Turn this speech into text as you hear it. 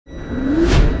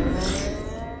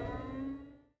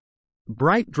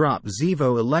BrightDrop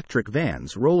Zevo electric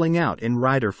vans rolling out in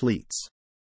Ryder fleets.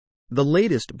 The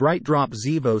latest BrightDrop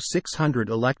Zevo 600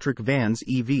 electric vans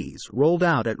EVs rolled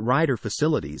out at Ryder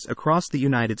facilities across the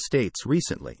United States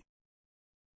recently.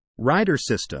 Ryder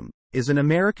System is an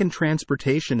American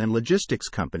transportation and logistics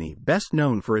company best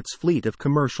known for its fleet of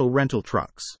commercial rental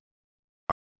trucks.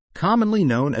 Commonly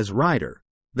known as Ryder,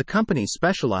 the company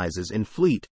specializes in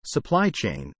fleet, supply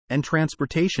chain, and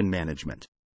transportation management.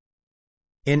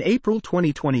 In April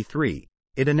 2023,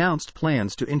 it announced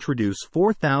plans to introduce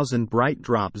 4,000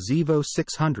 BrightDrop Zevo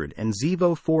 600 and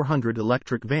Zevo 400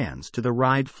 electric vans to the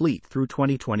Ryder fleet through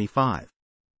 2025.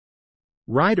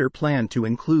 Ryder planned to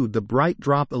include the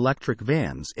BrightDrop electric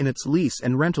vans in its lease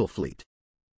and rental fleet.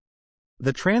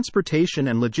 The transportation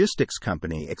and logistics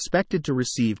company expected to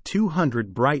receive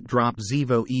 200 BrightDrop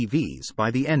Zevo EVs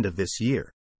by the end of this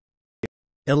year.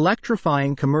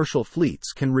 Electrifying commercial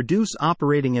fleets can reduce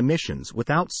operating emissions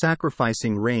without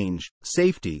sacrificing range,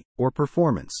 safety, or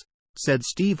performance, said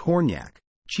Steve Horniak,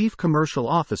 Chief Commercial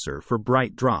Officer for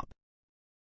BrightDrop.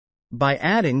 By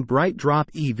adding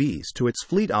BrightDrop EVs to its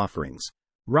fleet offerings,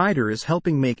 Ryder is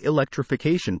helping make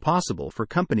electrification possible for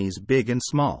companies big and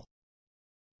small.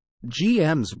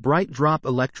 GM's BrightDrop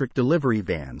electric delivery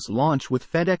vans launch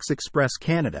with FedEx Express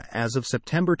Canada as of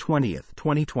September 20,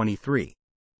 2023.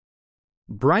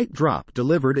 BrightDrop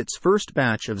delivered its first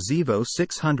batch of Zevo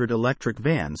 600 electric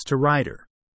vans to Ryder.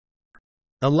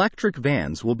 Electric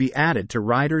vans will be added to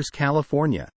Ryder's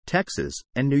California, Texas,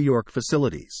 and New York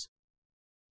facilities.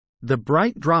 The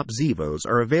BrightDrop Zevos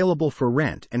are available for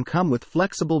rent and come with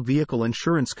flexible vehicle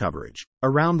insurance coverage,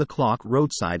 around-the-clock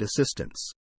roadside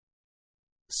assistance,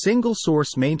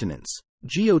 single-source maintenance,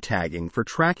 geotagging for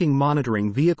tracking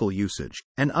monitoring vehicle usage,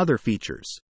 and other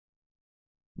features.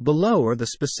 Below are the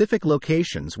specific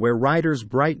locations where Ryder's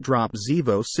BrightDrop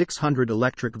Zevo 600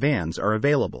 electric vans are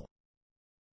available.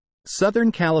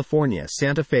 Southern California,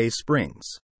 Santa Fe Springs.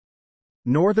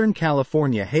 Northern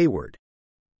California, Hayward.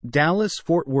 Dallas,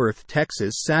 Fort Worth,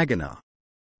 Texas, Saginaw.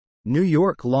 New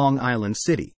York, Long Island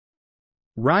City.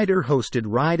 Ryder hosted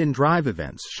Ride and Drive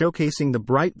events showcasing the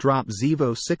BrightDrop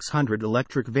Zevo 600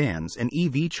 electric vans and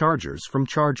EV chargers from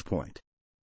ChargePoint.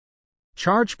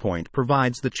 ChargePoint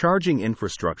provides the charging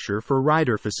infrastructure for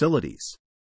Ryder facilities.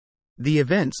 The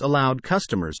events allowed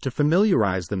customers to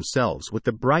familiarize themselves with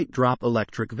the BrightDrop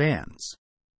electric vans.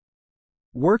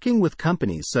 Working with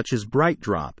companies such as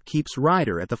BrightDrop keeps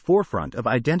Ryder at the forefront of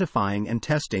identifying and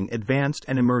testing advanced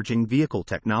and emerging vehicle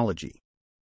technology.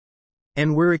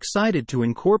 And we're excited to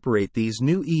incorporate these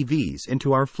new EVs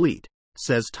into our fleet,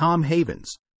 says Tom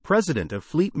Havens, President of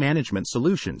Fleet Management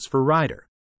Solutions for Ryder.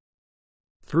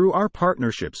 Through our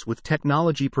partnerships with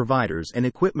technology providers and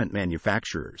equipment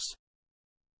manufacturers,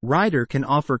 Ryder can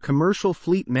offer commercial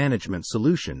fleet management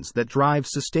solutions that drive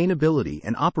sustainability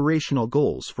and operational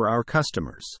goals for our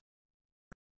customers.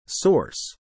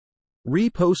 Source: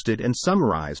 reposted and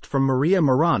summarized from Maria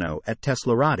Morano at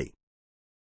teslaupdate.